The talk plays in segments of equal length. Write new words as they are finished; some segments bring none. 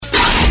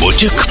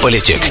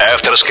Politic.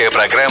 Авторская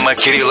программа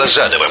Кирилла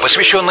Задова,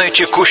 посвященная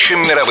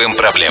текущим мировым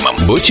проблемам.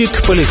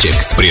 Politic.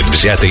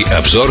 Предвзятый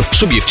обзор,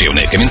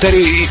 субъективные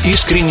комментарии и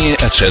искренние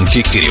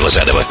оценки Кирилла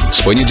Задова.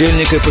 С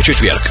понедельника по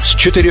четверг с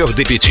 4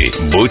 до 5.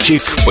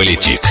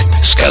 Politic.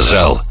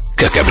 Сказал,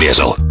 как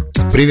обрезал.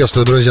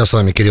 Приветствую, друзья, с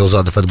вами Кирилл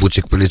Задов от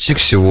Politic.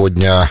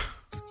 Сегодня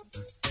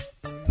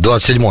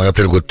 27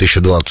 апреля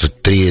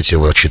 2023,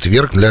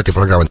 четверг. Для этой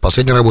программы это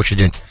последний рабочий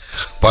день,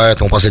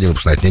 поэтому последний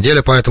выпуск на этой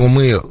неделе. Поэтому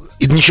мы...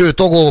 И ничего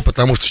итогового,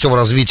 потому что все в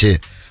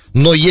развитии.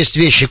 Но есть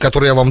вещи,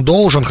 которые я вам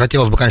должен.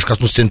 Хотелось бы, конечно,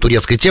 коснуться сегодня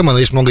турецкой темы, но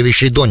есть много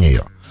вещей до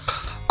нее.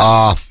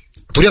 А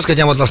турецкая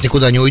тема от нас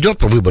никуда не уйдет,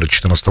 по выбору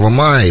 14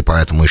 мая, и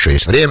поэтому еще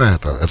есть время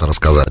это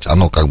рассказать.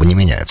 Оно как бы не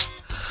меняется.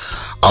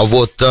 А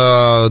вот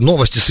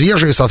новости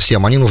свежие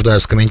совсем, они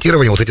нуждаются в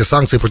комментировании. Вот эти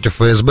санкции против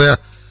ФСБ,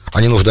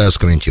 они нуждаются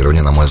в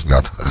комментировании, на мой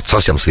взгляд.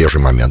 Совсем свежий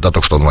момент, да,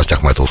 только что в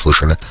новостях мы это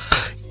услышали.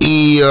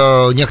 И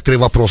некоторые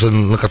вопросы,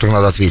 на которые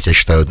надо ответить, я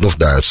считаю,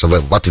 нуждаются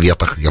в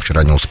ответах. Я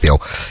вчера не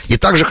успел. И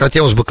также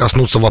хотелось бы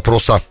коснуться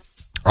вопроса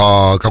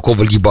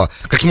какого-либо...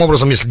 Каким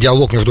образом, если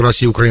диалог между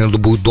Россией и Украиной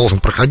должен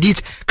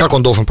проходить, как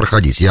он должен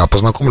проходить? Я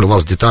познакомлю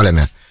вас с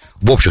деталями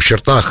в общих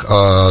чертах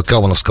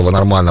Келвановского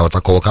нормального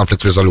такого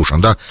конфликт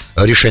resolution, да,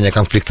 решение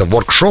конфликта,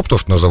 воркшоп, то,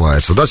 что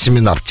называется, да,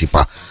 семинар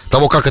типа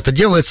того, как это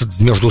делается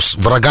между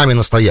врагами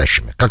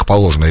настоящими, как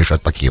положено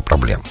решать такие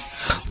проблемы.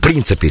 В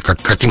принципе,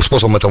 каким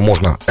способом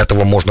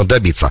этого можно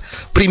добиться.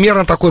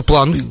 Примерно такой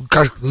план.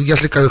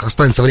 Если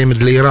останется время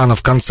для Ирана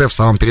в конце, в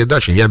самом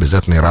передаче, я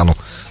обязательно Ирану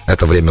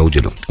это время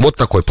уделю. Вот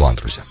такой план,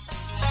 друзья.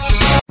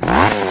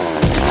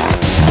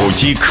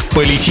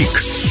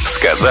 Politic.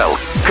 Сказал,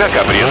 как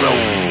обрезал.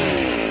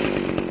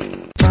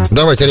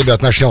 Давайте,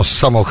 ребят, начнем с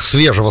самого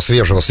свежего.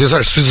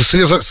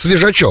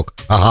 Свежачок.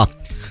 Ага.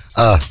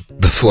 Да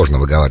сложно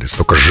выговаривать,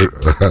 столько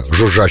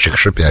жужжачих,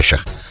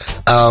 шипящих.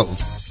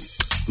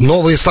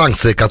 Новые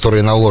санкции,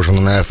 которые наложены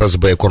на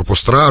ФСБ и корпус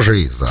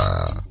стражей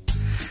за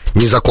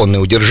незаконное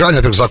удержание.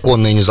 Во-первых,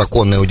 законное и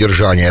незаконное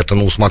удержание, это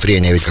на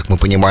усмотрение, ведь, как мы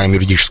понимаем,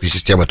 юридической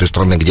системы той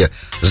страны, где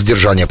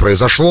задержание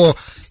произошло.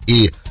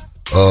 И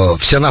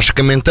все наши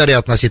комментарии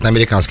относительно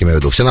американскими, я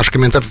веду, все наши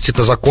комментарии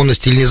относительно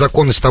законности или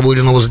незаконности того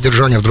или иного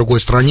задержания в другой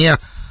стране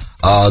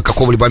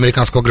какого-либо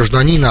американского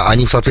гражданина,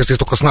 они в соответствии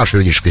только с нашей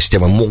юридической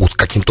системой могут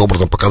каким-то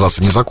образом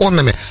показаться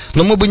незаконными,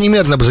 но мы бы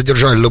немедленно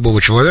задержали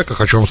любого человека,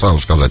 хочу вам сразу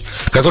сказать,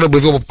 который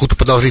бы вел какую-то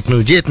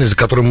подозрительную деятельность, за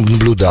которой мы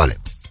наблюдали,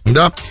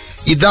 да,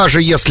 и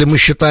даже если мы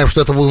считаем, что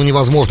это было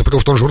невозможно,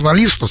 потому что он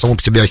журналист, что само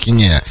по себе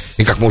ахинея,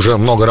 и как мы уже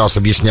много раз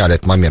объясняли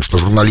этот момент, что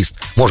журналист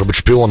может быть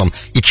шпионом,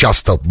 и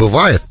часто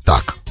бывает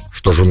так,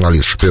 что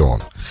журналист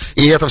шпион.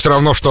 И это все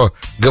равно, что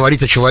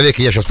говорить о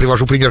человеке. Я сейчас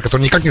привожу пример,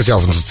 который никак не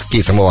связан с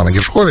кейсом Ивана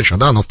Гершковича,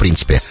 да, но в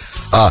принципе,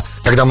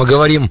 когда мы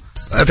говорим,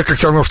 это как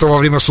все равно, что во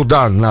время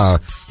суда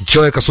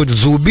человека судят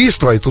за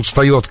убийство, и тут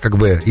встает как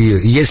бы, и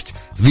есть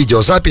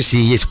видеозаписи,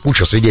 и есть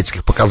куча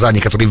свидетельских показаний,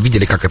 которые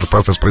видели, как этот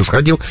процесс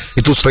происходил,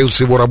 и тут встают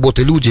с его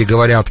работы люди и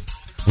говорят: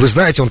 вы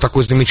знаете, он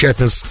такой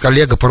замечательный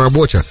коллега по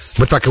работе,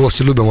 мы так его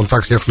все любим, он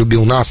так всех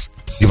любил нас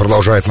и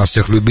продолжает нас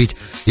всех любить,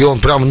 и он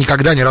прям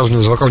никогда ни разу не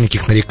вызывал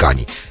никаких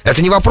нареканий.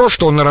 Это не вопрос,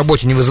 что он на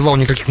работе не вызывал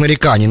никаких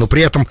нареканий, но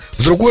при этом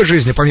в другой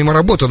жизни, помимо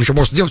работы, он еще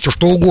может делать все,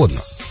 что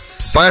угодно.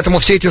 Поэтому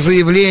все эти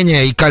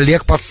заявления и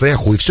коллег по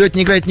цеху, и все это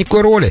не играет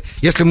никакой роли,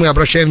 если мы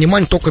обращаем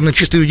внимание только на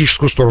чисто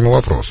юридическую сторону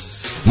вопроса.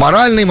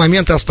 Моральные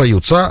моменты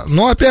остаются,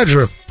 но опять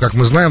же, как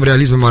мы знаем, в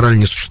реализме морали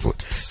не существует.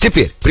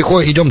 Теперь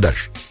идем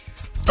дальше.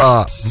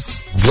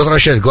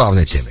 Возвращаясь к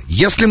главной теме.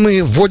 Если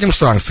мы вводим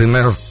санкции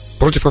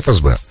против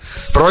ФСБ,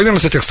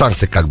 правомерность этих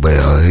санкций, как бы,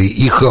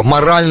 их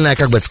моральное,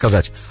 как бы это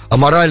сказать,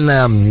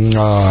 моральное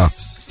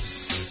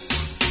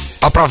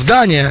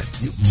оправдание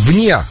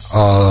вне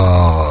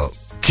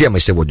темы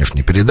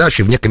сегодняшней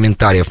передачи, вне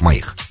комментариев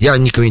моих. Я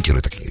не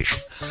комментирую такие вещи.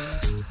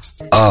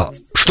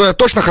 Что я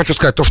точно хочу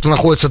сказать, то, что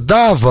находится,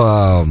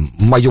 в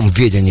моем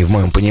ведении, в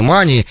моем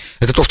понимании,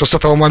 это то, что с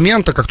этого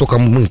момента, как только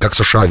мы, как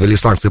США, ввели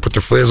санкции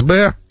против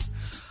ФСБ,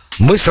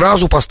 мы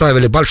сразу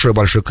поставили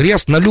большой-большой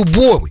крест на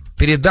любой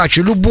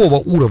передаче любого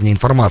уровня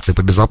информации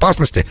по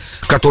безопасности,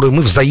 которой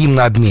мы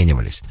взаимно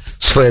обменивались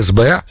с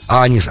ФСБ,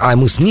 а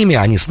мы с ними,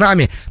 они с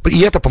нами,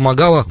 и это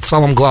помогало в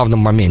самом главном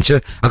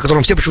моменте, о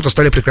котором все почему-то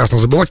стали прекрасно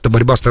забывать, это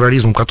борьба с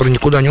терроризмом, который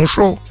никуда не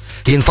ушел,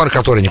 и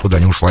который никуда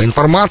не ушла,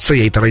 информация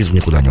и терроризм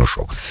никуда не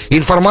ушел. И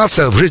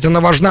информация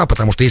жизненно важна,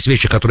 потому что есть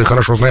вещи, которые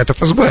хорошо знает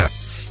ФСБ,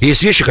 и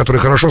есть вещи,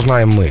 которые хорошо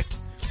знаем мы.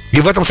 И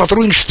в этом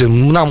сотрудничестве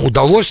нам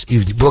удалось, и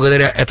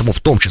благодаря этому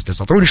в том числе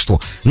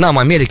сотрудничеству, нам,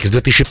 Америке, с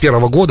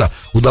 2001 года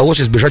удалось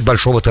избежать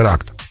большого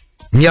теракта.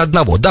 Ни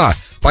одного. Да,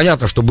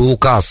 понятно, что был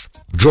указ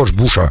Джорджа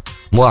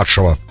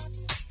Буша-младшего,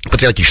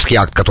 патриотический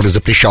акт, который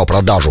запрещал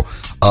продажу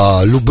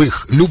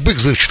любых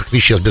взрывчатых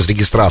веществ без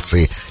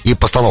регистрации и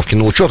постановки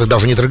на учет, и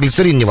даже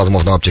нитроглицерин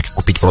невозможно в аптеке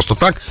купить просто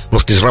так, потому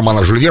что из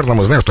романа Жюль Верна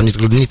мы знаем, что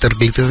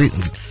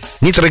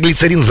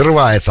нитроглицерин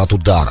взрывается от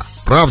удара.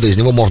 Правда, из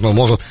него может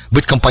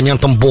быть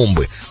компонентом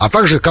бомбы, а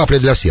также капли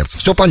для сердца.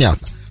 Все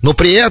понятно. Но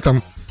при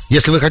этом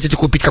Если вы хотите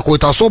купить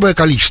какое-то особое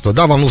количество,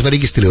 да, вам нужно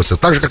регистрироваться.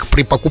 Так же, как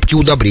при покупке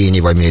удобрений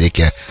в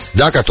Америке,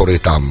 да, которые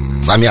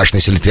там на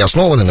аммиачной селитре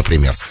основаны,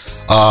 например.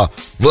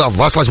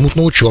 Вас возьмут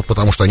на учет,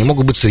 потому что они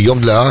могут быть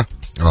сырьем для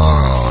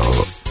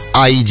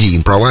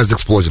IED, Improvised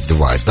Explosive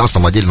Device, да,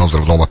 самодельного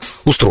взрывного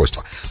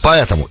устройства.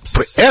 Поэтому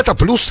это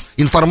плюс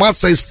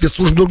информация из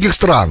спецслужб других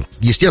стран.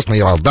 Естественно,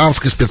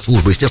 иорданской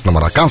спецслужбы, естественно,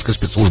 марокканской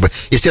спецслужбы,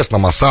 естественно,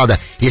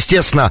 Моссада,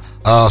 естественно,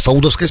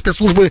 саудовской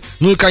спецслужбы,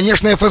 ну и,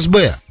 конечно,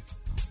 ФСБ.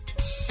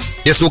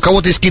 Если у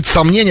кого-то есть какие-то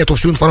сомнения, то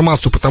всю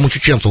информацию по тому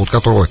чеченцу, вот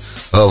которого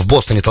в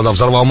Бостоне тогда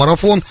взорвал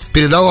марафон,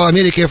 передала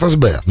Америке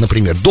ФСБ,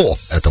 например, до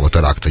этого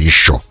теракта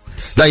еще.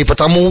 Да, и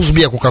потому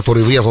узбеку,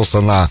 который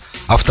врезался на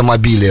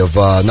автомобиле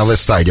на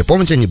Вестсайде,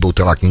 помните, не был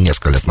теракт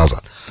несколько лет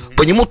назад,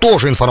 по нему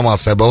тоже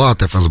информация была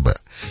от ФСБ.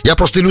 Я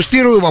просто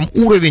иллюстрирую вам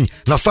уровень,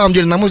 на самом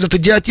деле, на мой взгляд,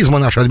 идиотизма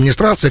нашей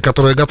администрации,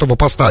 которая готова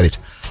поставить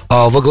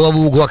во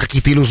главу угла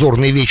какие-то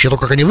иллюзорные вещи, то,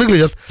 как они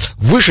выглядят,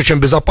 выше, чем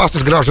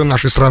безопасность граждан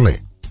нашей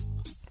страны.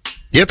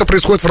 И это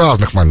происходит в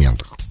разных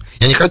моментах.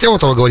 Я не хотел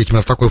этого говорить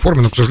именно в такой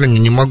форме, но, к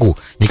сожалению, не могу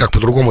никак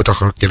по-другому это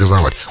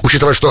характеризовать.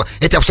 Учитывая, что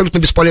эти абсолютно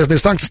бесполезные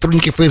санкции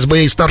сотрудники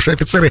ФСБ и старшие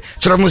офицеры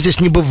все равно здесь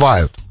не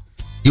бывают.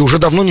 И уже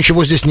давно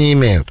ничего здесь не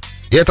имеют.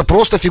 И это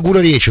просто фигура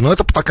речи, но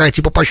это такая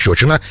типа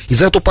пощечина. И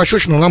за эту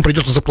пощечину нам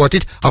придется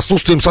заплатить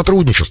отсутствием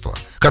сотрудничества,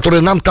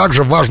 которое нам так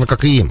же важно,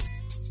 как и им.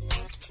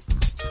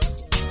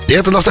 И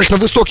это достаточно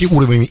высокий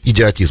уровень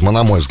идиотизма,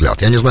 на мой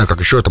взгляд. Я не знаю, как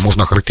еще это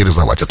можно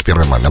охарактеризовать. Это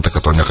первый момент, о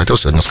котором я хотел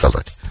сегодня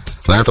сказать.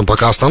 На этом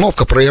пока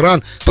остановка. Про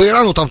Иран. По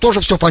Ирану там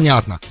тоже все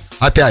понятно.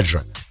 Опять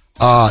же,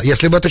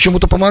 если бы это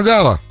чему-то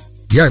помогало,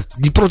 я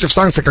не против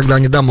санкций, когда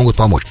они, да, могут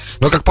помочь.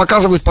 Но, как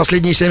показывают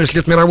последние 70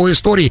 лет мировой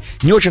истории,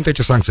 не очень-то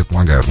эти санкции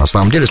помогают, на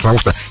самом деле. Потому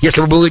что,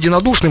 если бы был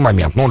единодушный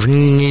момент, но он же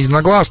не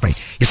единогласный,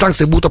 и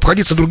санкции будут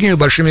обходиться другими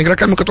большими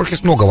игроками, у которых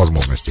есть много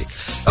возможностей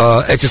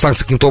эти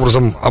санкции каким-то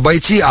образом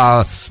обойти,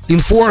 а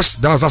enforce,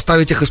 да,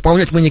 заставить их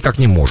исполнять мы никак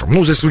не можем.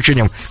 Ну, за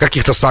исключением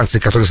каких-то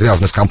санкций, которые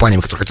связаны с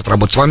компаниями, которые хотят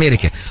работать в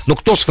Америке. Но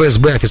кто с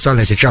ФСБ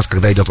официально сейчас,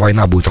 когда идет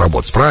война, будет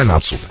работать? Правильно,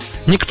 отсюда?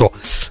 Никто.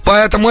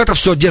 Поэтому это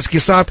все детский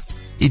сад,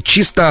 и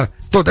чисто...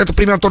 Это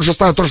примерно то же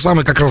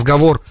самое, как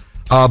разговор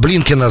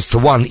Блинкена с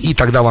Ван И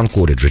тогда в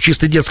Анкоридже.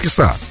 Чистый детский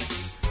сад.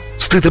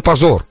 Стыд и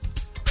позор,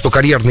 что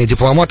карьерные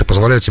дипломаты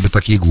позволяют себе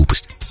такие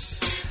глупости.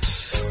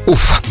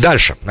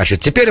 Дальше.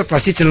 Значит, теперь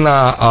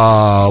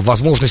относительно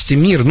возможности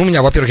мира. Ну,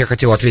 во-первых, я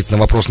хотел ответить на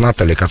вопрос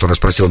Натальи, которая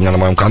спросила меня на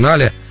моем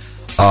канале.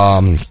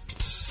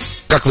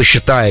 Как вы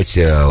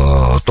считаете,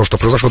 то, что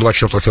произошло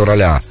 24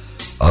 февраля,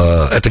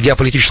 это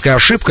геополитическая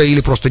ошибка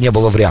или просто не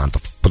было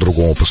вариантов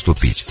по-другому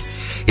поступить?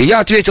 И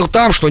я ответил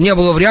там, что не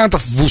было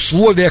вариантов в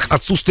условиях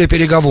отсутствия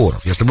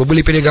переговоров. Если бы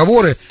были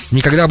переговоры,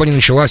 никогда бы не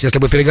началась. Если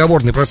бы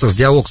переговорный процесс,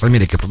 диалог с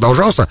Америкой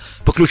продолжался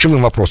по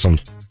ключевым вопросам,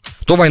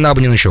 то война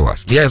бы не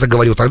началась. Я это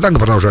говорил тогда,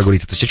 продолжаю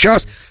говорить это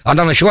сейчас.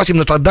 Она началась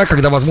именно тогда,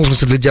 когда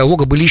возможности для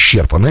диалога были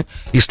исчерпаны,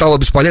 и стало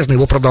бесполезно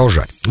его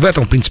продолжать. В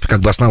этом, в принципе, как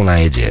бы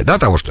основная идея, да,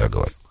 того, что я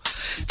говорю.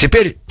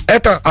 Теперь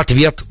это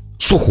ответ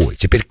сухой.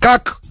 Теперь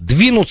как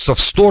двинуться в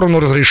сторону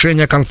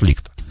разрешения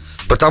конфликта?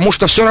 Потому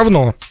что все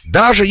равно,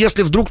 даже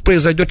если вдруг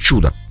произойдет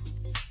чудо,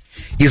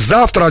 и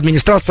завтра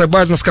администрация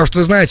Байдена скажет: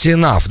 вы знаете,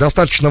 enough,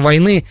 достаточно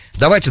войны,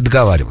 давайте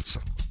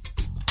договариваться.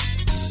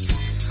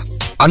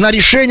 Она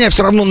решение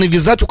все равно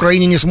навязать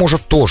Украине не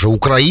сможет тоже.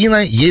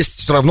 Украина есть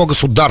все равно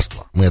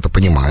государство, мы это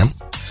понимаем.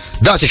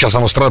 Да, сейчас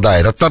оно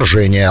страдает от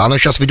вторжения, оно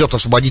сейчас ведет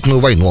освободительную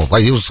войну,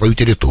 войну за свою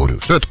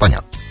территорию, все это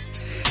понятно.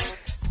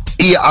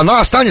 И она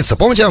останется,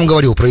 помните, я вам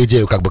говорил про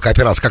идею как бы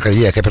кооперации, как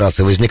идея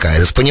кооперации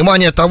возникает, из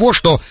понимания того,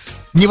 что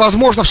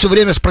невозможно все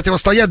время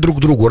противостоять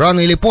друг другу. Рано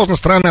или поздно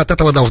страны от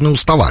этого должны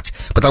уставать.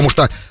 Потому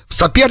что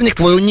соперник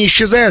твой, он не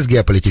исчезает с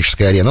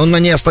геополитической арены, он на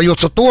ней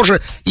остается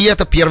тоже. И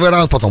это первый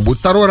раунд, потом будет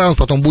второй раунд,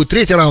 потом будет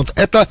третий раунд.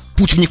 Это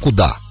путь в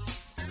никуда.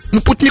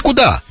 Ну, путь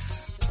никуда,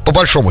 по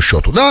большому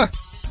счету, да?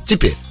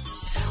 Теперь,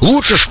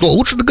 лучше что?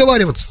 Лучше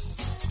договариваться.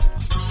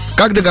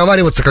 Как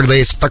договариваться, когда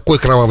есть такой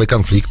кровавый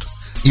конфликт?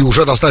 И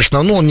уже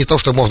достаточно, ну, не то,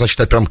 что можно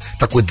считать прям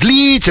такой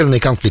длительный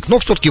конфликт, но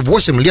все-таки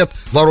 8 лет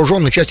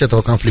вооруженной части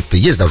этого конфликта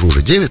есть, даже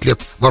уже 9 лет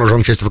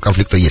вооруженной части этого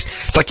конфликта есть.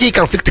 Такие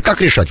конфликты как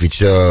решать?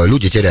 Ведь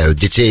люди теряют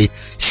детей,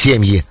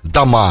 семьи,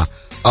 дома,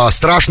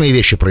 страшные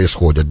вещи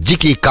происходят,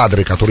 дикие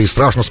кадры, которые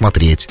страшно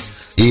смотреть.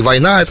 И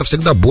война — это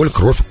всегда боль,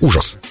 кровь,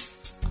 ужас.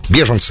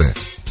 Беженцы.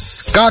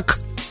 Как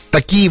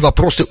такие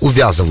вопросы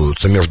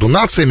увязываются между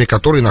нациями,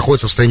 которые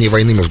находятся в состоянии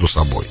войны между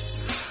собой?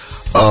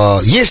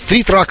 Есть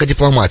 3 трака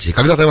дипломатии.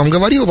 Когда-то я вам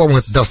говорил, по-моему,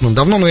 это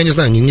давно, но я не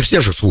знаю, не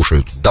все же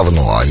слушают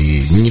давно,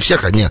 и не все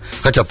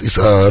хотят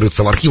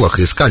рыться в архивах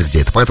и искать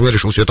где это. Поэтому я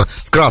решил все это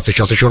вкратце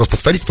сейчас еще раз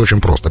повторить. Это очень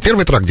просто.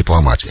 Первый трак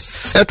дипломатии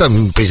 — это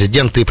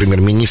президенты,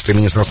 премьер-министры,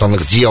 министры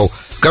иностранных дел.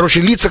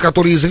 Короче, лица,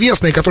 которые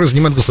известны и которые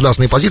занимают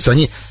государственные позиции.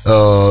 Они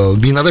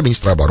иногда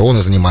министры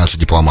обороны занимаются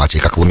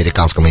дипломатией, как в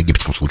американском и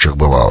египетском случаях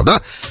бывало,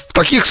 да? В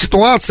таких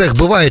ситуациях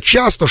бывает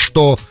часто,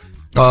 что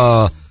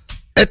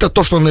Это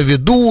то, что на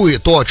виду, и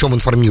то, о чем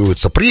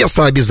информируется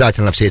пресса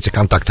обязательно, все эти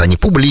контакты, они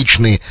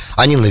публичные,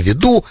 они на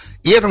виду,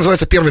 и это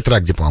называется первый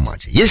трек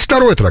дипломатии. Есть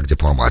второй трек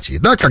дипломатии,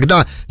 да,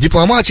 когда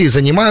дипломатией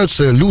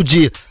занимаются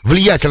люди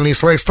влиятельные в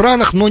своих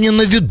странах, но не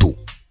на виду.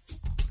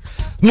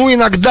 Ну,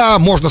 иногда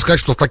можно сказать,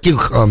 что к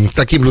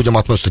таким людям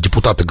относятся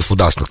депутаты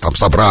государственных там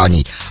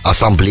собраний,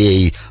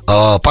 ассамблей,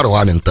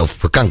 парламентов,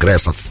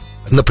 конгрессов,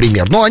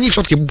 например. Но они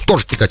все-таки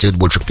тоже тяготеют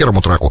больше к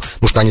первому треку,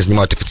 потому что они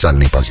занимают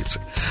официальные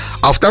позиции.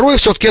 А второй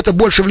все-таки это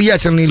больше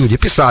влиятельные люди,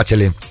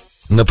 писатели,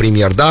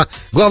 например, да,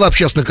 главы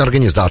общественных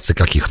организаций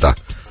каких-то.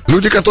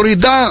 Люди, которые,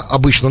 да,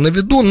 обычно на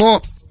виду,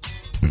 но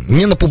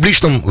не на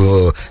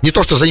публичном, не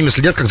то, что за ними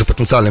следят, как за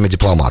потенциальными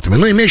дипломатами,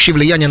 но имеющие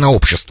влияние на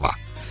общество.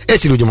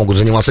 Эти люди могут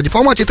заниматься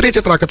дипломатией.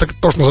 Третий трек — это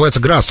то, что называется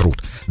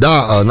grassroots,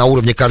 да, на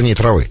уровне корней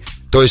травы.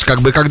 То есть,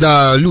 как бы,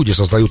 когда люди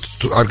создают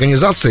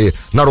организации,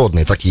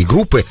 народные такие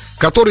группы,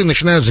 которые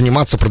начинают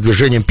заниматься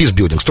продвижением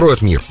peace-building,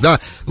 строят мир, да,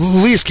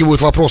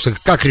 выискивают вопросы,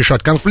 как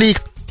решать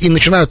конфликт, и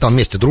начинают там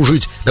вместе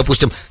дружить.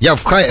 Допустим, я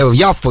в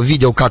Яффа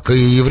видел, как и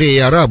евреи, и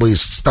арабы, и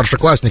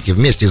старшеклассники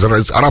вместе из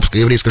арабской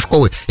и еврейской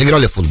школы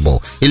играли в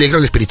футбол или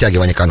играли в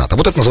перетягивание каната.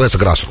 Вот это называется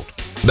grassroots,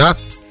 да,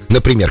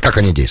 например, как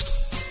они действуют.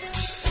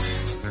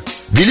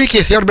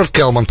 Великий Херберт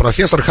Келман,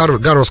 профессор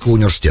Гарвардского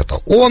университета,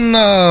 он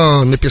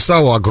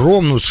написал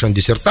огромную совершенно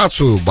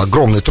диссертацию,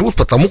 огромный труд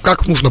по тому,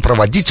 как нужно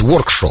проводить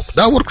воркшоп.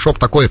 Да, воркшоп —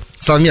 такое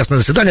совместное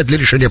заседание для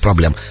решения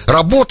проблем.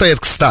 Работает,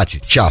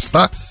 кстати,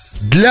 часто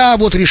для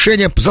вот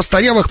решения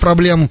застарелых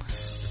проблем,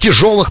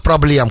 тяжелых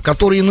проблем,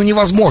 которые, ну,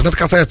 невозможно, это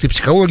касается и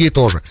психологии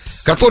тоже,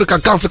 которые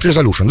как conflict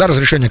resolution, да,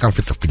 разрешение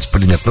конфликтов, в принципе,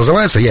 предмет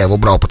называется, я его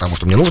брал, потому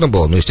что мне нужно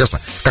было, ну,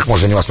 естественно, как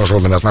можно заниматься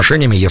международными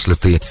отношениями, если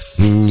ты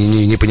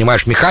не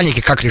понимаешь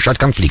механики, как решать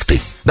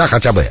конфликты, да,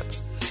 хотя бы это.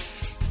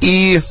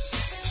 И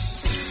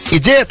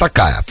идея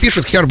такая,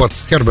 пишет Херберт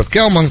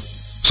Келман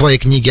в своей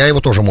книге, а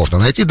его тоже можно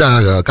найти,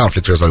 да,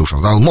 Conflict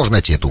Resolution, да, можно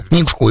найти эту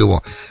книжку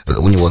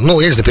у него, ну,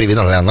 если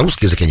переведена на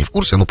русский язык, я не в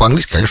курсе, но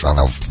по-английски, конечно,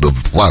 она в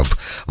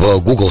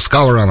Google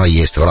Scholar она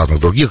есть, в разных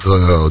других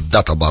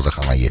датабазах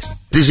она есть.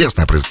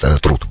 Известный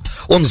труд.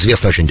 Он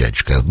известный очень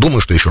дядечка, я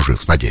думаю, что еще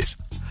жив, надеюсь.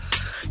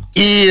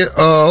 И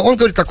он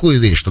говорит такую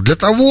вещь, что для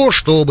того,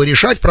 чтобы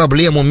решать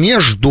проблему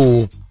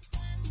между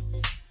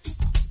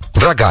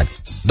врагами,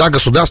 да,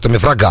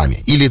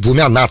 государствами-врагами или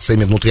двумя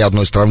нациями внутри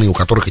одной страны, у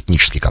которых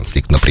этнический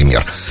конфликт,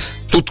 например.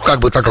 Тут, как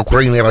бы, так как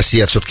Украина и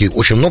Россия все-таки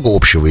очень много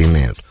общего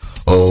имеют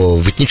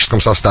в этническом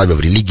составе,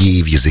 в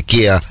религии, в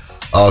языке,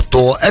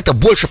 то это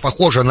больше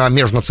похоже на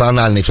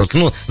межнациональный все-таки,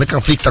 ну, на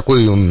конфликт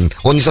такой,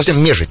 он не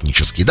совсем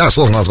межэтнический, да,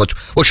 сложно назвать,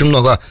 очень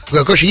много,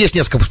 короче, есть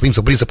несколько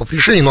принципов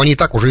решения, но они и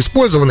так уже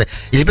использованы,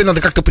 и теперь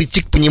надо как-то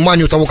прийти к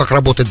пониманию того, как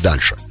работать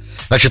дальше.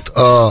 Значит,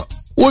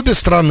 обе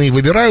страны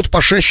выбирают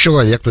по 6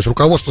 человек, то есть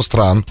руководство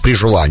стран при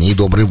желании и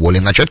доброй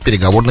воле начать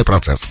переговорный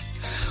процесс.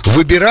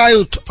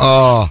 Выбирают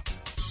по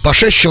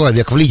 6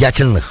 человек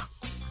влиятельных,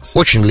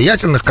 очень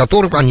влиятельных,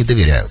 которым они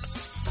доверяют.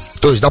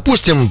 То есть,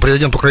 допустим,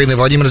 президент Украины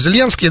Владимир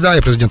Зеленский, да,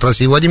 и президент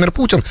России Владимир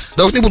Путин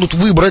должны будут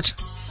выбрать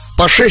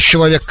по 6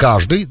 человек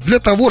каждый для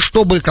того,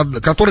 чтобы,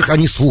 которых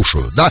они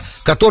слушают, да,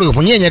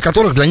 мнение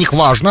которых для них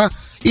важно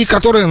и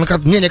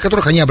мнение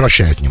которых они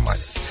обращают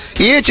внимание.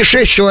 И эти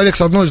 6 человек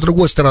с одной и с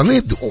другой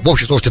стороны, в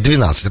общей сложности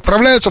 12,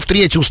 отправляются в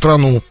третью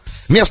страну,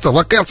 место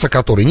локация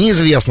которой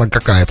неизвестно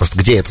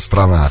где эта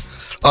страна.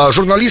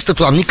 Журналисты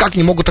там никак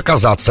не могут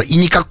оказаться, и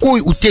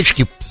никакой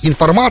утечки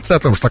информации о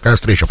том, что такая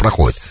встреча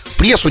проходит, в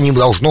прессу не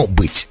должно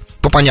быть.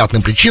 По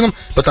понятным причинам,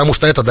 потому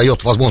что это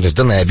дает возможность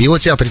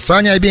deniability,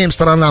 отрицания обеим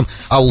сторонам,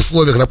 а в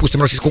условиях,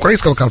 допустим,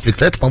 российско-украинского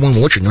конфликта это,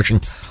 по-моему,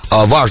 очень-очень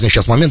важный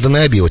сейчас момент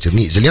deniability.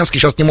 Зеленский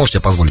сейчас не может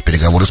себе позволить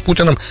переговоры с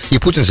Путиным, и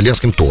Путин с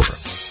Зеленским тоже.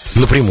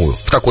 Напрямую,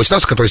 в такой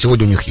ситуации, которая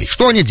сегодня у них есть.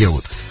 Что они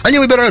делают? Они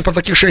выбирают по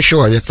таких 6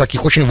 человек,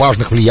 таких очень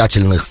важных,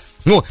 влиятельных.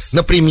 Ну,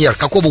 например,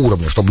 какого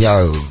уровня, чтобы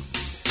я...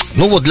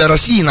 Ну, вот для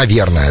России,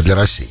 наверное, для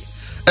России.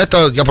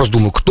 Это, я просто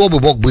думаю, кто бы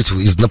мог быть,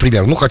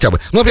 например, ну, хотя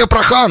бы... Ну, например,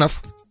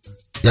 Проханов,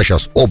 я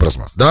сейчас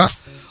образно, да,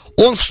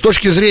 он с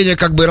точки зрения,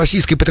 как бы,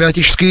 российской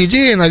патриотической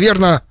идеи,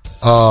 наверное,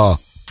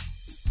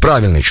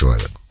 правильный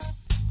человек.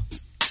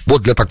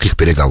 Вот для таких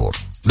переговоров,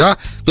 да.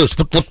 То есть,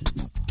 вот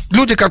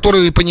люди,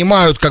 которые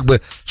понимают, как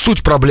бы,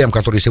 суть проблем,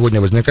 которые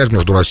сегодня возникают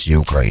между Россией и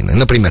Украиной,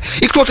 например.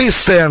 И кто-то из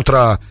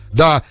центра,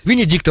 да,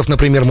 Венедиктов,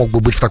 например, мог бы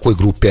быть в такой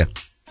группе.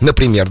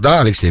 Например,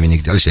 да, Алексей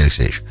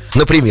Алексеевич,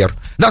 например.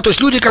 Да, то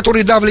есть люди,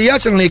 которые, да,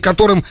 влиятельные,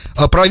 которым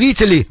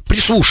правители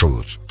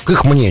прислушиваются к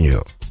их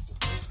мнению,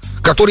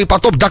 которые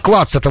потом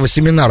доклад с этого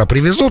семинара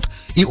привезут,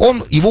 и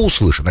он его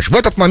услышит. Значит, в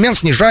этот момент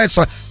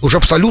снижается уже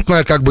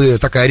абсолютная, как бы,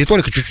 такая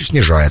риторика чуть-чуть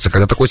снижается,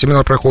 когда такой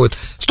семинар проходит.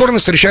 Стороны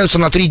встречаются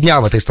на 3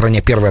 дня в этой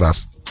стране первый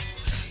раз.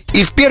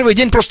 И в первый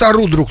день просто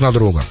орут друг на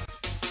друга.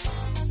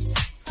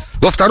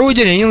 Во второй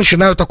день они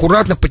начинают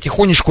аккуратно,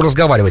 потихонечку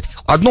разговаривать.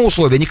 Одно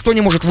условие: никто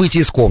не может выйти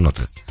из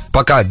комнаты,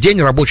 пока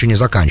день рабочий не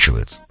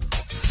заканчивается.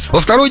 Во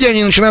второй день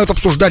они начинают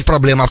обсуждать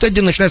проблемы, а в третий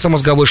день начинается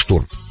мозговой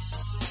штурм.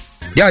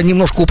 Я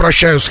немножко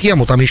упрощаю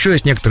схему, там еще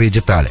есть некоторые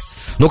детали.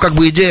 Но как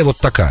бы идея вот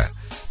такая.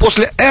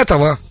 После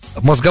этого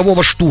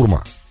мозгового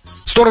штурма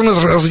стороны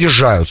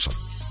разъезжаются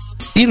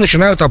и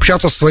начинают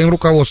общаться со своим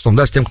руководством,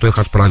 да, с тем, кто их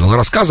отправил,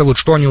 рассказывают,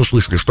 что они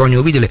услышали, что они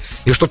увидели,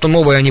 и что-то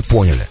новое они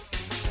поняли.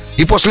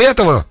 И после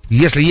этого,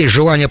 если есть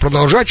желание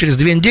продолжать, через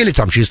 2 недели,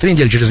 там, через 3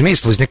 недели, через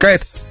месяц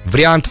возникает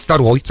вариант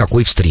второй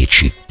такой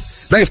встречи.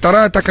 Да, и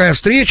вторая такая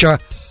встреча,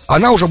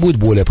 она уже будет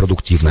более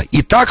продуктивна.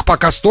 И так,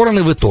 пока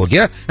стороны в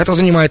итоге, это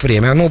занимает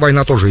время, ну,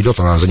 война тоже идет,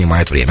 она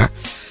занимает время.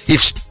 И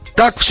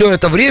так все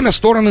это время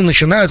стороны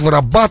начинают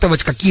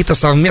вырабатывать какие-то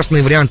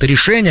совместные варианты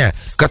решения,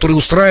 которые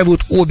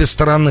устраивают обе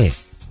стороны.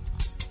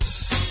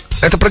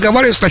 Это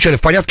проговаривается вначале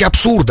в порядке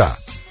абсурда.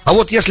 А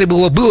вот если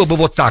было бы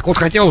вот так, вот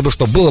хотелось бы,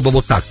 чтобы было бы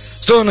вот так,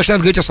 стороны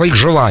начинают говорить о своих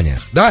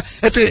желаниях, да?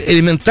 Это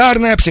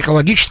элементарная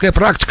психологическая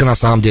практика на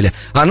самом деле.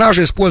 Она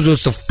же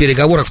используется в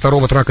переговорах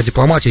второго трака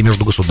дипломатии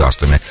между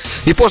государствами.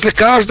 И после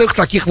каждых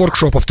таких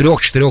воркшопов,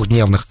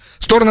 3-4-дневных,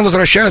 стороны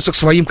возвращаются к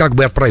своим как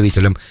бы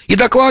отправителям и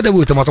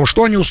докладывают им о том,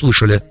 что они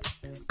услышали,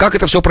 как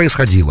это все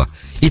происходило.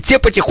 И те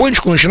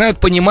потихонечку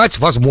начинают понимать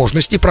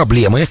возможности,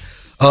 проблемы,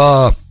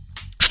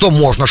 что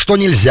можно, что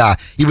нельзя.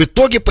 И в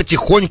итоге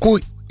потихоньку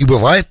и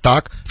бывает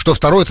так, что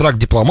второй трак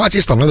дипломатии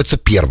становится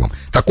первым.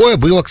 Такое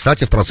было,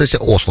 кстати, в процессе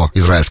Осло,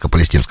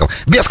 израильско-палестинского.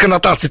 Без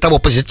коннотации того,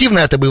 позитивно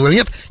это было или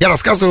нет, я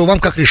рассказываю вам,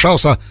 как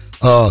решался,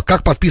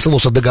 как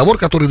подписывался договор,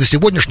 который до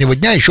сегодняшнего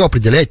дня еще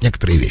определяет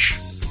некоторые вещи.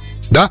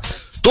 Да?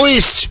 То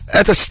есть,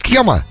 эта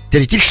схема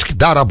теоретически,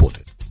 да,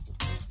 работает.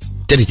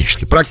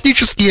 Теоретически.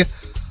 Практически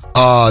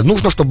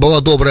нужно, чтобы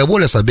была добрая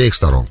воля с обеих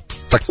сторон.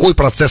 Такой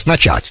процесс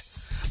начать.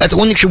 Это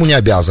он ни к чему не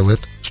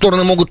обязывает.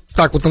 Стороны могут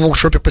так вот на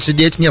воркшопе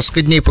посидеть,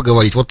 несколько дней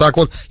поговорить, вот так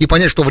вот, и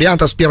понять, что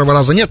вариантов с первого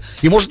раза нет,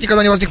 и может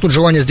никогда не возникнуть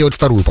желание сделать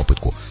вторую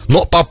попытку.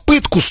 Но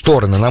попытку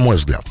стороны, на мой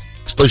взгляд,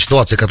 с той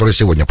ситуации, которая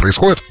сегодня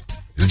происходит,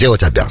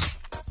 сделать обязан.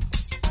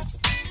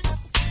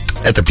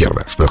 Это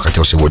первое, что я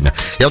хотел сегодня.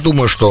 Я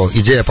думаю, что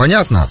идея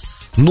понятна.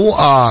 Ну,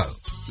 а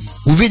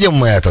увидим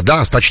мы это,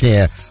 да,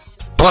 точнее,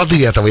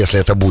 плоды этого, если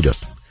это будет.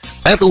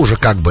 Это уже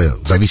как бы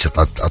зависит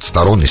от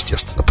сторон,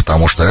 естественно,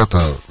 потому что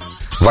это...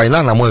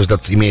 Война, на мой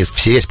взгляд, имеет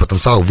весь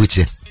потенциал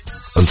выйти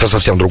на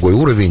совсем другой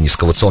уровень,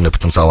 эскалационный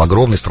потенциал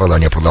огромный,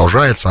 страдания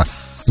продолжается.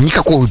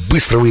 Никакого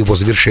быстрого его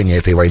завершения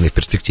этой войны в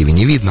перспективе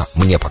не видно,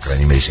 мне, по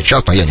крайней мере,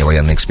 сейчас, но я не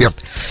военный эксперт.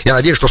 Я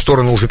надеюсь, что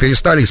стороны уже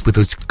перестали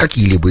испытывать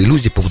какие-либо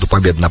иллюзии по поводу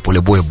победы на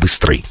поле боя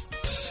быстрой.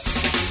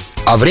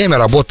 А время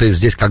работает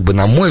здесь, как бы,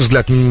 на мой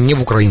взгляд, не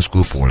в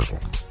украинскую пользу.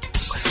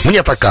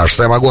 Мне так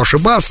кажется, я могу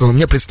ошибаться, но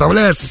мне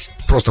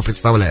просто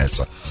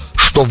представляется,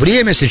 что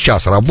время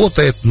сейчас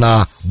работает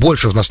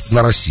больше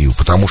на Россию,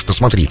 потому что,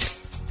 смотрите,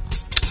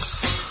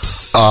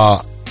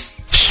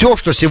 все,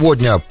 что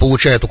сегодня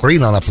получает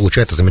Украина, она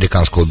получает из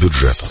американского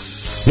бюджета.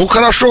 Ну,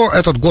 хорошо,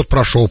 этот год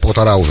прошел,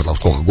 полтора уже, там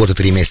сколько, год и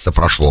 3 месяца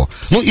прошло.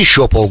 Ну,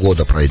 еще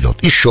полгода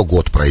пройдет, еще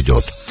год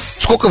пройдет.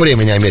 Сколько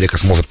времени Америка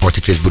сможет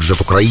платить весь бюджет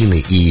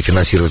Украины и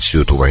финансировать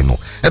всю эту войну?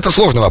 Это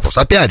сложный вопрос.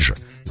 Опять же,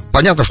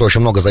 понятно, что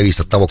очень много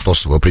зависит от того, кто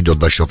придет в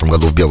 2024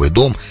 году в Белый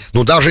дом.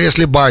 Ну, даже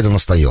если Байден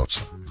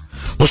остается.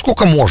 Ну,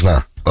 сколько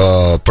можно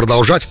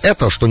продолжать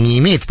это, что не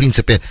имеет, в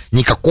принципе,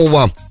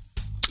 никакого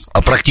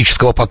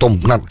практического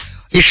потом...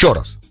 Еще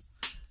раз.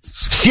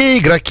 Все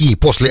игроки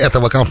после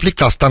этого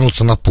конфликта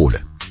останутся на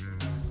поле.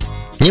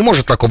 Не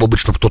может такого быть,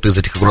 чтобы кто-то из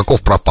этих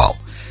игроков пропал.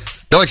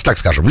 Давайте так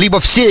скажем. Либо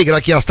все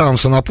игроки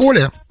останутся на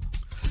поле,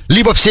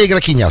 либо все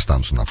игроки не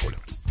останутся на поле.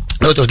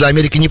 Но это же для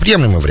Америки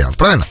неприемлемый вариант,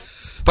 правильно?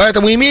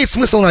 Поэтому имеет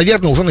смысл,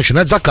 наверное, уже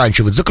начинать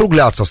заканчивать,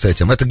 закругляться с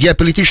этим. Это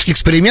геополитический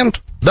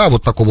эксперимент, да,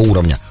 вот такого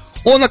уровня.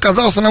 Он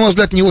оказался, на мой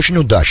взгляд, не очень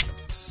удачным.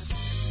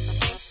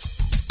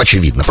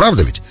 Очевидно,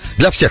 правда ведь?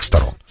 Для всех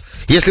сторон.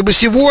 Если бы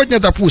сегодня,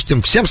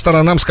 допустим, всем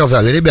сторонам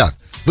сказали: ребят,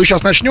 вы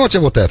сейчас начнете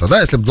вот это, да,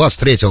 если бы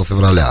 23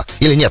 февраля,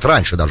 или нет,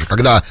 раньше даже,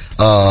 когда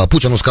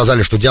Путину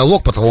сказали, что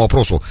диалог по тому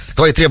вопросу,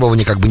 твои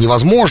требования как бы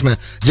невозможны,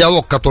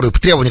 требования, которые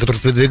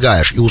ты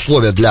выдвигаешь, и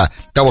условия для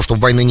того,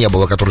 чтобы войны не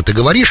было, которые ты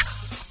говоришь,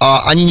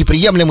 они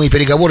неприемлемые,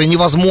 переговоры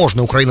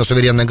невозможны. Украина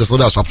суверенное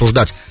государство,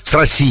 обсуждать с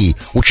Россией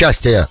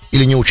участие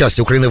или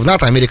неучастие Украины в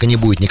НАТО Америка не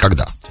будет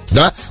никогда,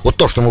 да, вот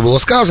то, что ему было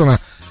сказано.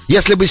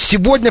 Если бы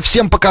сегодня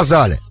всем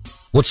показали,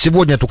 вот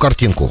сегодня эту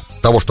картинку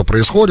того, что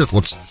происходит,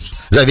 вот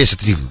за весь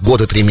эти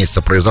годы 3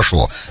 месяца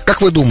произошло,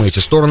 как вы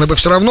думаете, стороны бы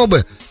все равно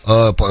бы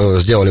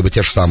сделали бы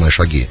те же самые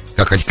шаги,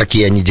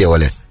 какие они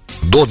делали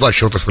до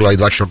 24 февраля и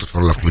 24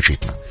 февраля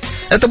включительно?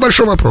 Это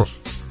большой вопрос.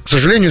 К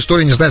сожалению,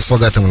 история не знает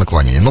слагательного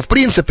наклонения. Но в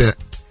принципе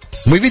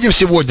мы видим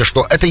сегодня,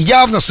 что это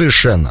явно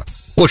совершенно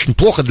очень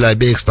плохо для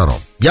обеих сторон.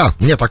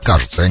 Мне так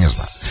кажется, я не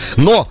знаю.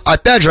 Но,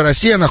 опять же,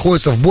 Россия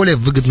находится в более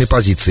выгодной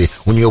позиции.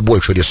 У нее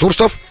больше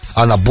ресурсов,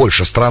 она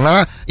больше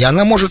страна, и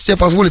она может себе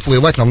позволить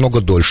воевать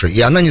намного дольше. И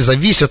она не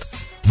зависит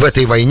в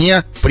этой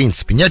войне, в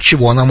принципе, ни от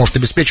чего. Она может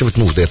обеспечивать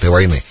нужды этой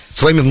войны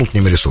своими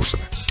внутренними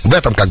ресурсами. В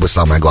этом как бы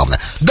самое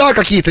главное. Да,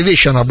 какие-то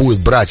вещи она будет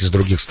брать из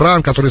других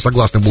стран, которые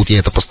согласны будут ей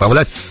это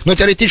поставлять, но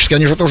теоретически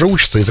они же тоже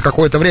учатся, и за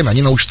какое-то время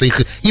они научатся их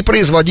и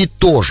производить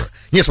тоже.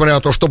 Несмотря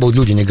на то, что бы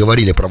люди не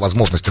говорили про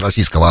возможности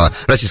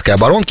российской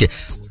оборонки,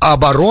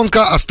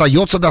 оборонка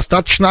остается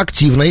достаточно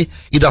активной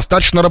и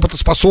достаточно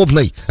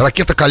работоспособной.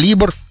 Ракета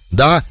 «Калибр»,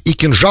 да, и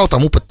 «Кинжал»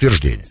 тому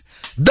подтверждение.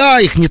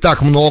 Да, их не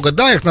так много,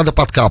 да, их надо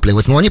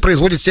подкапливать, но они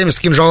производят 70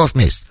 кинжалов в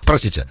месяц.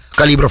 Простите,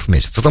 калибров в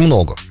месяц. Это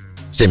много.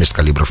 70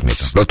 калибров в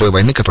месяц для той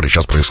войны, которая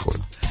сейчас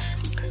происходит.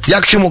 Я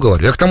к чему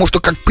говорю? Я к тому, что,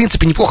 как, в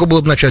принципе, неплохо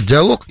было бы начать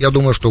диалог. Я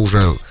думаю, что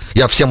уже...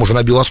 Я всем уже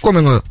набил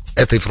оскомину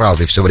этой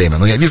фразой все время,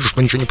 но я вижу,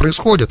 что ничего не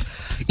происходит.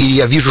 И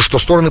я вижу, что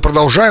стороны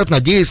продолжают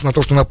надеяться на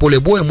то, что на поле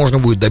боя можно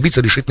будет добиться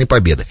решительной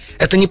победы.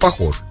 Это не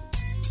похоже.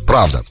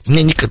 Правда.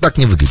 Мне так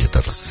не выглядит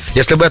это.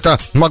 Если бы это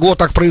могло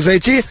так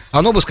произойти,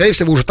 оно бы, скорее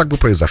всего, уже так бы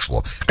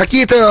произошло.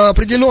 Какие-то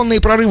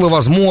определенные прорывы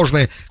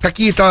возможны,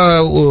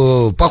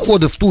 какие-то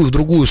походы в ту и в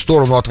другую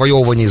сторону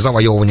отвоевывания и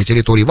завоевывания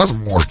территорий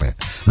возможны,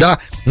 да,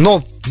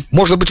 но,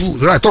 может быть,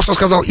 то, что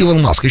сказал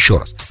Илон Маск, еще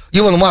раз.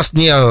 Илон Маск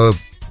не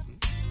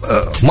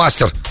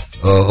мастер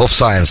of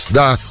science,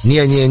 да,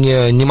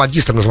 не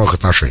магистр международных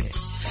отношений.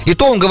 И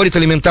то он говорит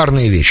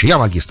элементарные вещи. Я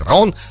магистр. А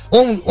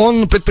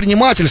он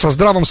предприниматель со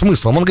здравым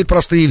смыслом. Он говорит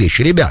простые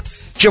вещи. Ребят,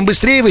 чем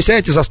быстрее вы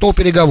сядете за стол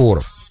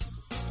переговоров,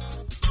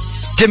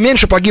 тем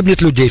меньше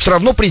погибнет людей. Все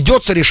равно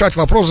придется решать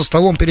вопрос за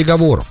столом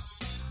переговоров.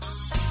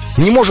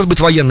 Не может быть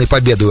военной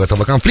победы у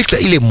этого конфликта,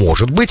 или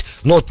может быть,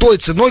 но той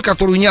ценой,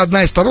 которую ни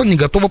одна из сторон не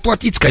готова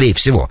платить, скорее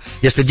всего.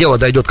 Если дело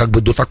дойдет как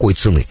бы до такой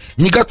цены.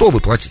 Не готовы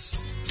платить.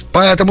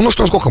 Поэтому, ну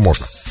что, сколько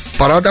можно?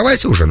 Пора,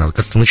 давайте уже, надо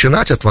как-то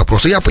начинать этот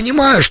вопрос. И я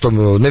понимаю, что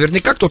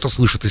наверняка кто-то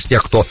слышит из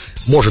тех, кто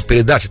может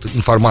передать эту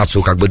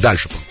информацию как бы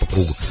дальше по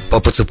кругу,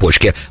 по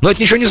цепочке. Но это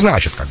ничего не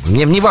значит, как бы.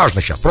 Мне не важно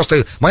сейчас.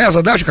 Просто моя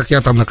задача, как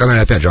я там на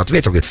канале опять же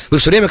ответил, говорит, вы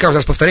все время каждый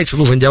раз повторяете, что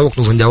нужен диалог.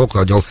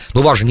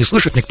 Но вас же не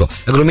слышит никто.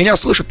 Я говорю, меня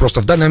слышит,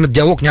 просто в данный момент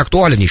диалог не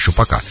актуален еще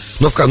пока.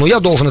 Но я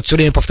должен это все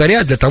время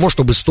повторять для того,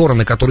 чтобы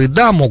стороны, которые,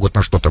 да, могут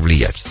на что-то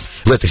влиять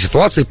в этой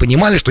ситуации,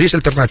 понимали, что есть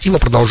альтернатива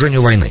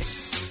продолжению войны.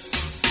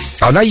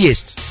 Она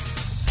есть.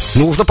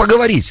 Нужно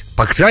поговорить,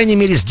 по крайней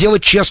мере,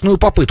 сделать честную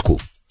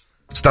попытку.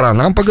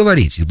 Сторонам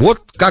поговорить. И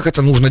вот как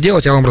это нужно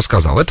делать, я вам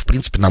рассказал. Это, в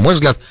принципе, на мой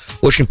взгляд,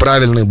 очень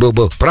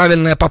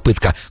правильная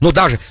попытка. Но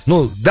даже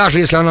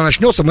если она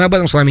начнется, мы об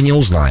этом с вами не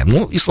узнаем.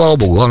 Ну, и слава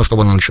богу, главное,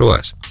 чтобы она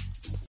началась.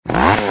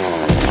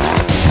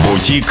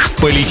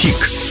 Бутик-политик.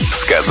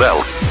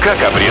 Сказал,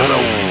 как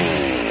обрезал.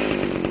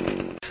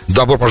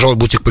 Добро пожаловать в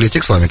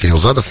Бутик-политик. С вами Кирилл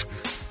Задов.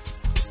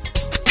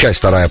 Часть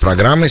вторая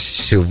программы.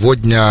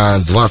 Сегодня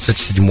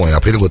 27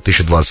 апреля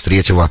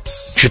 2023,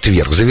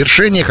 четверг. В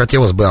завершении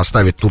хотелось бы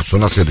оставить Турцию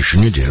на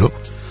следующую неделю.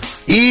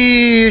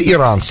 И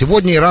Иран.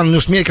 Сегодня Иран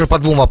ньюсмейкер по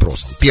двум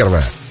вопросам.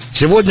 Первое.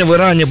 Сегодня в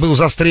Иране был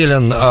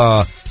застрелен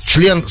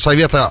член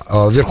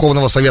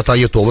Верховного Совета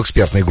Аятолл,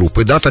 экспертной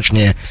группы, да,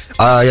 точнее,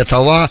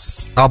 Аятолла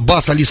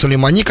Аббас Али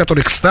Сулеймани,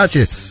 который,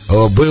 кстати,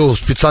 был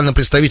специальным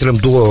представителем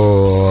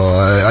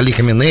до Али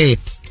Хаминеи,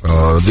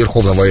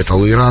 Верховного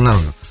Аятоллы Ирана,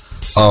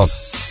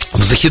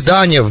 в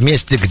Захидане, в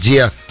месте,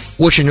 где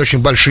очень-очень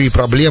большие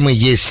проблемы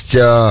есть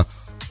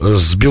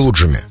с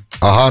белуджами.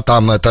 Ага,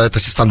 там это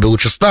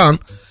Систан-Белучистан.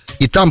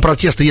 И там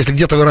протесты, если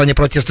где-то в Иране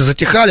протесты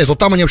затихали, то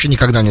там они вообще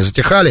никогда не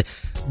затихали.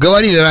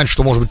 Говорили раньше,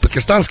 что, может быть,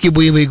 пакистанские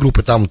боевые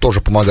группы там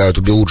тоже помогают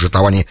у белуджи.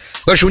 Там они...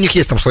 Короче, у них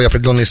есть там свои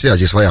определенные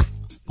связи, своя.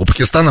 У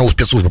Пакистана, у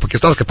спецслужбы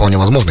пакистанской вполне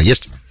возможно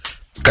есть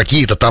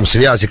какие-то там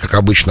связи, как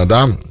обычно,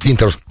 да,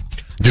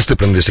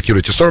 Disciplinary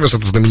Security Service,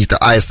 это знаменитый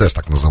АСС,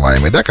 так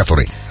называемый, да,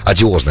 который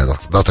одиозная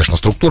достаточно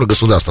структура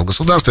государства в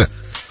государстве.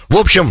 В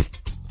общем,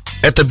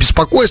 это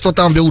беспокойство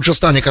там в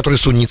Белуджистане, который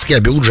суннитский,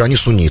 а белуджи, они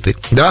сунниты,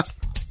 да,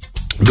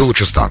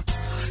 Белуджистан.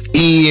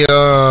 И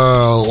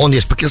он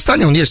есть в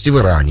Пакистане, он есть и в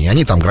Иране.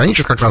 Они там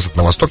граничат как раз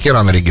на востоке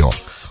Ирана регион.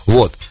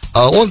 Вот.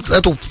 Он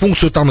эту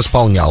функцию там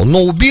исполнял.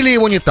 Но убили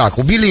его не так.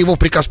 Убили его в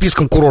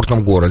прикаспийском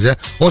курортном городе.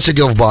 Он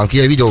сидел в банке.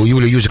 Я видел,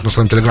 Юлия Юзик на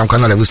своем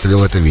телеграм-канале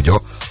выставила это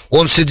видео.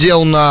 Он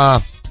сидел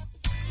на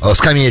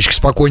скамеечке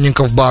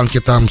спокойненько в банке,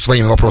 там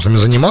своими вопросами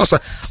занимался.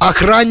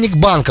 Охранник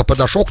банка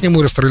подошел к нему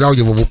и расстрелял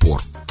его в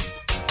упор.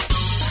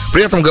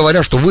 При этом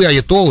говоря, что вы,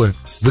 аятоллы,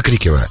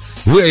 выкрикивая,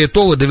 вы,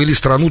 аятоллы, довели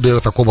страну до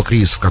такого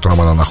кризиса, в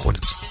котором она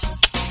находится.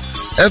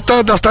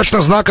 Это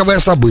достаточно знаковое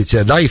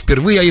событие, да, и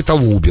впервые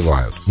аятоллу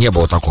убивают. Не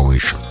было такого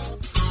еще.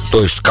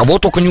 То есть, кого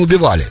только не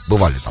убивали.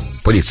 Бывали там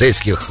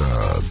полицейских,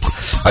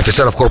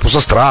 офицеров корпуса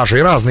стражи,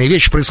 и разные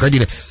вещи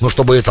происходили. Но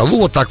чтобы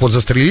аятоллу вот так вот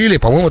застрелили,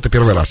 по-моему, это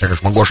первый раз. Я,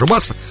 конечно, могу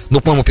ошибаться, но,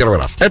 по-моему, первый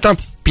раз. Это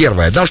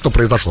первое, да, что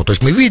произошло. То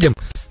есть мы видим,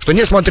 что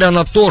несмотря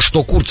на то,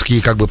 что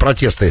курдские, как бы,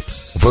 протесты,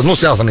 ну,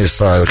 связанные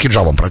с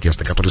хиджабом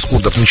протесты, которые с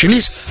курдов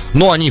начались,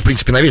 но они, в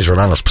принципе, на весь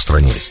Иран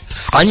распространились.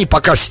 Они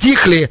пока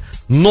стихли,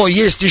 но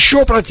есть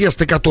еще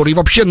протесты, которые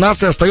вообще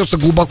нация остается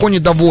глубоко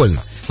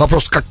недовольна.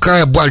 Вопрос,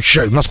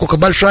 насколько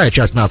большая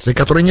часть нации,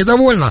 которая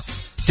недовольна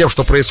тем,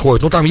 что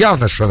происходит. Ну, там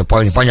явно совершенно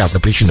понятны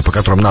причины, по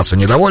которым нация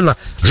недовольна.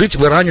 Жить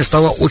в Иране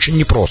стало очень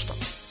непросто.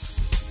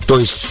 То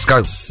есть,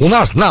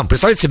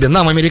 представьте себе,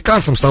 нам,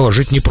 американцам, стало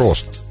жить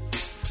непросто.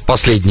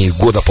 Последние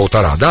года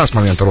полтора, да, с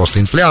момента роста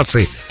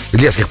инфляции,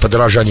 резких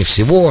подорожаний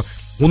всего.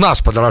 У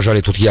нас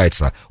подорожали тут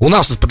яйца. У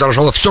нас тут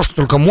подорожало все, что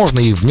только можно,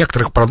 и в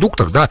некоторых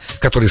продуктах, да,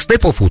 которые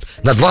staple food,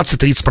 на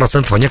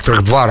 20-30%, а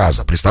некоторых 2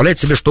 раза.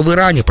 Представляете себе, что в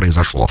Иране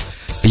произошло?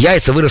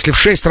 Яйца выросли в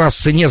 6 раз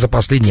в цене за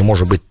последние,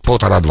 может быть,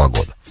 1,5-2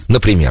 года.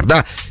 например,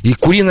 да, и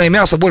куриное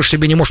мясо больше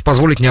себе не может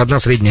позволить ни одна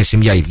средняя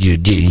семья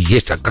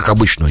есть как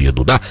обычную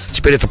еду, да,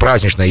 теперь это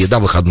праздничная еда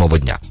выходного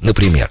дня,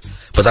 например,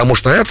 потому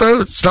что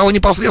это стало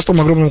непосредством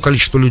огромному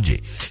количеству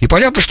людей. И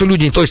понятно, что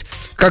люди, то есть,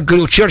 как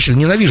говорил Черчилль,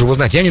 ненавижу, вы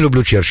знаете, я не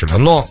люблю Черчилля,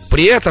 но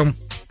при этом,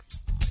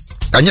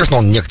 конечно,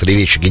 он некоторые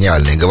вещи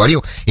гениальные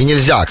говорил, и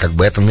нельзя, как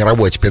бы, это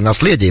мировое теперь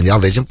наследие, и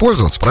надо этим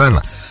пользоваться,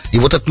 правильно? И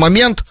вот этот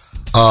момент,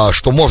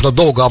 что можно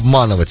долго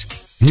обманывать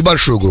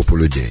небольшую группу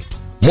людей,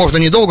 можно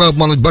недолго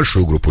обманывать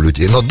большую группу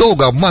людей, но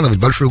долго обманывать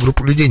большую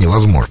группу людей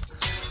невозможно.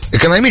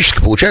 Экономически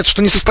получается,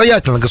 что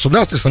несостоятельное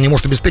государство не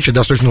может обеспечить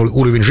достойный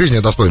уровень жизни,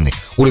 достойный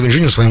уровень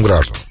жизни своим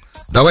гражданам.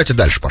 Давайте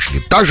дальше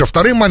пошли. Также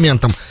вторым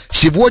моментом,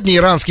 сегодня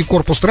иранский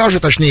корпус стражи,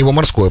 точнее его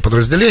морское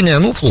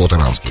подразделение, флот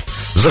иранский,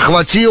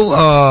 захватил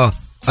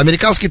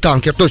американский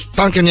танкер, то есть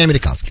танкер не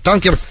американский,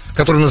 танкер,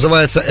 который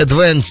называется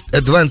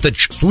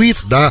Advantage Suite,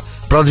 да,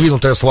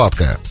 продвинутая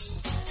сладкая.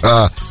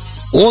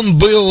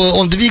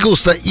 Он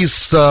двигался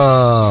из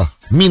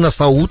Мина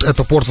Сауд,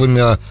 это порт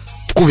в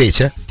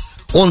Кувейте.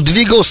 Он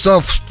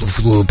двигался,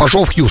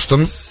 пошел в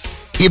Хьюстон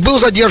и был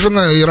задержан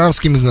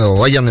иранскими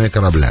военными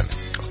кораблями,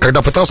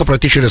 когда пытался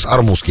пройти через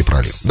Ормузский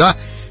пролив, да.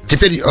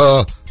 Теперь,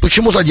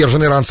 почему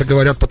задержан, иранцы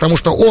говорят? Потому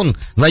что он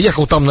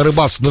наехал там на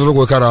рыбацтво на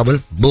другой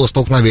корабль, было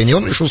столкновение,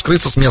 он решил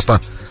скрыться с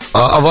места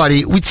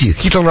аварии, уйти,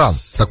 hit and run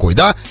такой,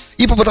 да,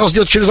 и попытался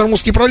сделать через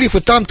Ормузский пролив, и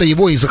там-то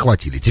его и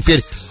захватили.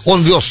 Теперь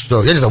он вез,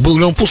 я не знаю, был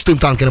ли он пустым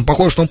танкером,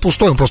 похоже, что он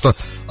пустой, он просто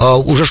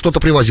уже что-то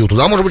привозил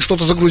туда, может быть,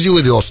 что-то загрузил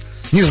и вез,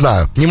 не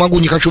знаю,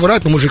 не хочу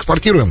врать, но мы же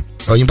импортируем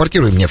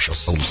нефть сейчас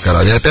в Саудовской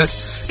Аравии опять,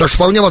 так что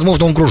вполне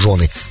возможно он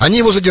груженный. Они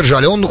его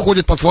задержали, он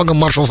уходит под флагом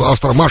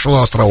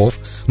маршала островов,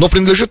 но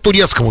принадлежит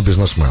турецкому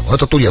бизнесмену,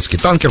 это турецкий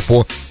танкер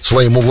по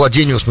своему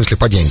владению, в смысле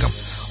по деньгам.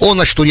 Он,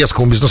 значит,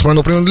 турецкому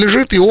бизнесмену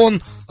принадлежит, и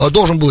он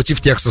должен был идти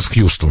в Техас, в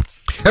Хьюстон.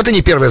 Это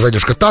не первая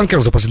задержка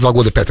танкеров, за последние 2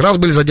 года 5 раз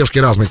были задержки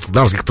разных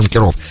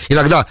танкеров.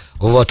 Иногда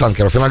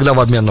в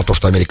обмен на то,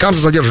 что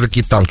американцы задерживали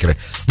какие-то танкеры.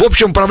 В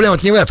общем, проблема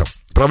не в этом.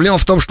 Проблема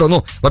в том,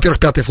 что, во-первых,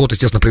 5-й флот,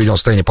 естественно, приведен в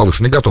состояние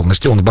повышенной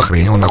готовности, он в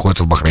Бахрейне, он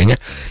находится в Бахрейне,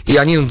 и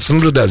они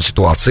наблюдают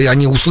ситуацию,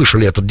 они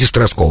услышали этот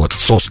дистресс-колл, этот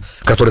СОС,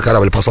 который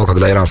корабль послал,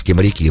 когда иранские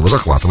моряки его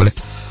захватывали.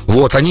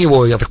 Вот, они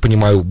его, я так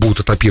понимаю,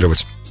 будут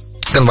этапировать,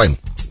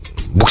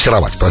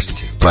 буксировать,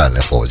 простите,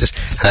 правильное слово здесь,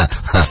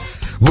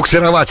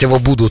 буксировать его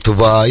будут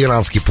в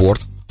иранский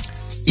порт.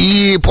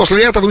 И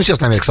после этого,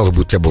 естественно, Америка сразу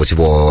будет требовать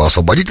его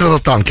освободить,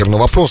 этот танкер. Но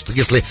вопрос,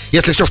 если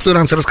все, что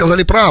иранцы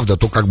рассказали, правда,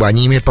 то как бы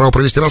они имеют право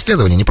провести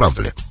расследование, не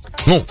правда ли?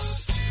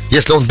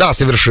 Если он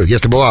совершил,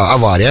 если была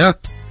авария,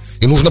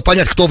 и нужно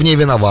понять, кто в ней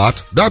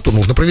виноват, да, то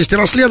нужно провести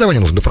расследование,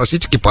 нужно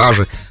допросить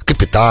экипажи,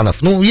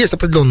 капитанов. Есть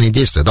определенные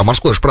действия, да,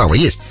 морское же право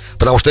есть.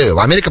 Потому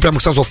что Америка прямо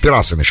с концов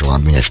пиратством начала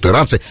обменять, что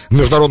иранцы в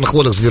международных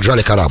водах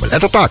задержали корабль.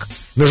 Это так,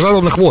 в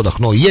международных водах,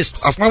 но есть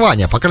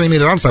основания, по крайней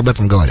мере, иранцы об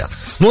этом говорят.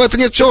 Но это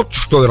не все,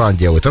 что Иран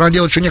делает. Иран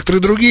делает еще некоторые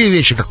другие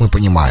вещи, как мы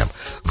понимаем.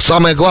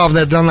 Самое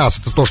главное для нас,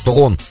 это то,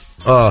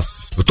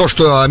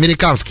 что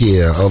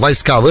американские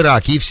войска в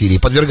Ираке и в Сирии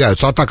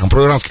подвергаются атакам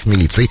проиранских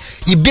милиций,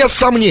 и без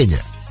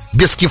сомнения,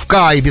 без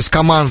кивка и без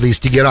команды из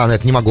Тегерана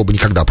это не могло бы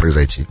никогда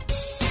произойти.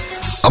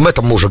 Об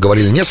этом мы уже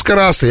говорили несколько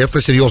раз, и это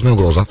серьезная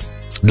угроза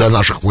для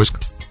наших войск.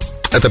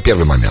 Это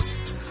первый момент.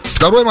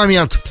 Второй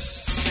момент.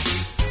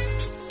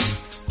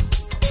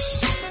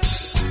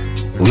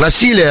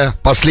 Насилие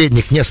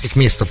последних нескольких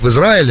месяцев в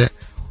Израиле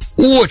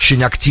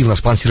очень активно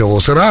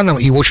спонсировалось Ираном,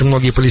 и очень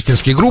многие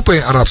палестинские группы,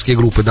 арабские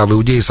группы, да, в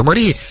Иудее и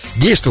Самарии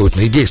действуют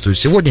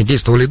сегодня,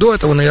 действовали до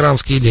этого на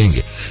иранские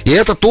деньги. И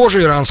это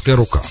тоже иранская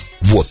рука.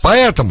 Вот,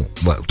 поэтому,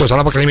 то есть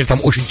она, по крайней мере, там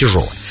очень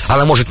тяжелая.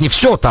 Она может не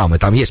все там, и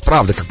там есть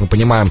правда, как мы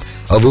понимаем,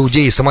 в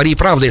Иудее и Самарии,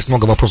 правда, есть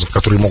много вопросов,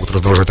 которые могут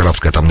раздражать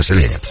арабское там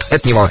население.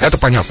 Это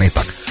понятно и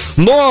так.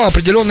 Но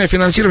определенное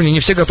финансирование, не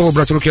все готовы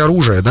брать в руки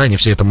оружие, да, не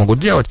все это могут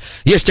делать.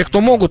 Есть те,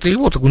 кто могут, и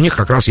вот у них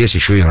как раз есть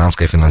еще и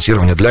иранское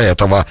финансирование для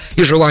этого,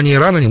 и желание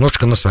Ирана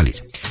немножечко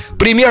насолить.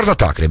 Примерно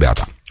так,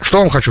 ребята. Что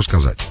вам хочу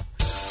сказать?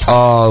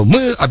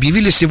 Мы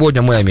объявили сегодня,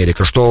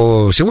 Америка,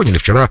 что сегодня или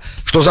вчера,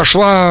 что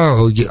зашла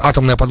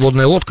атомная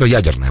подводная лодка,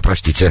 ядерная,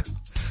 простите,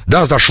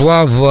 да,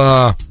 зашла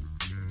в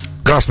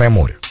Красное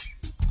море.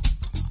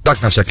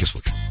 Так, на всякий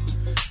случай.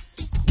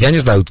 Я не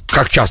знаю,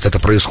 как часто это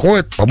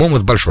происходит, по-моему,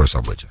 это большое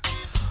событие.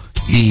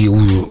 И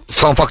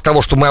сам факт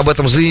того, что мы об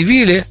этом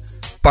заявили,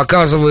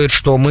 показывает,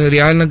 что мы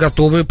реально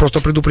готовы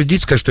просто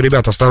предупредить, сказать, что,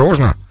 ребята,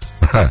 осторожно,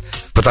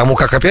 потому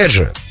как, опять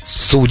же,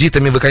 с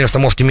саудитами вы, конечно,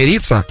 можете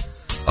мириться,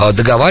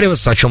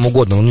 договариваться о чем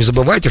угодно, но не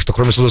забывайте, что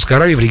кроме Саудовской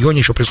Аравии в регионе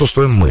еще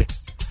присутствуем мы.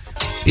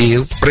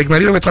 И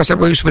проигнорировать нас, я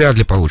боюсь, вряд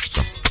ли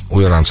получится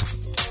у иранцев.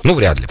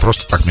 Вряд ли,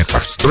 просто так мне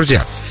кажется.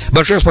 Друзья,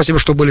 большое спасибо,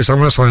 что были со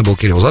мной. С вами был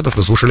Кирилл Задов.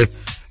 Вы слушали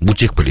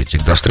Бутик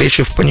Политик. До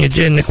встречи в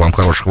понедельник. Вам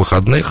хороших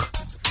выходных.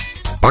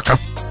 Пока.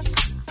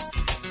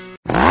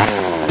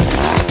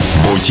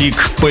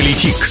 Бутик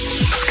Политик.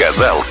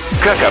 Сказал,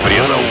 как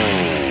обрезал.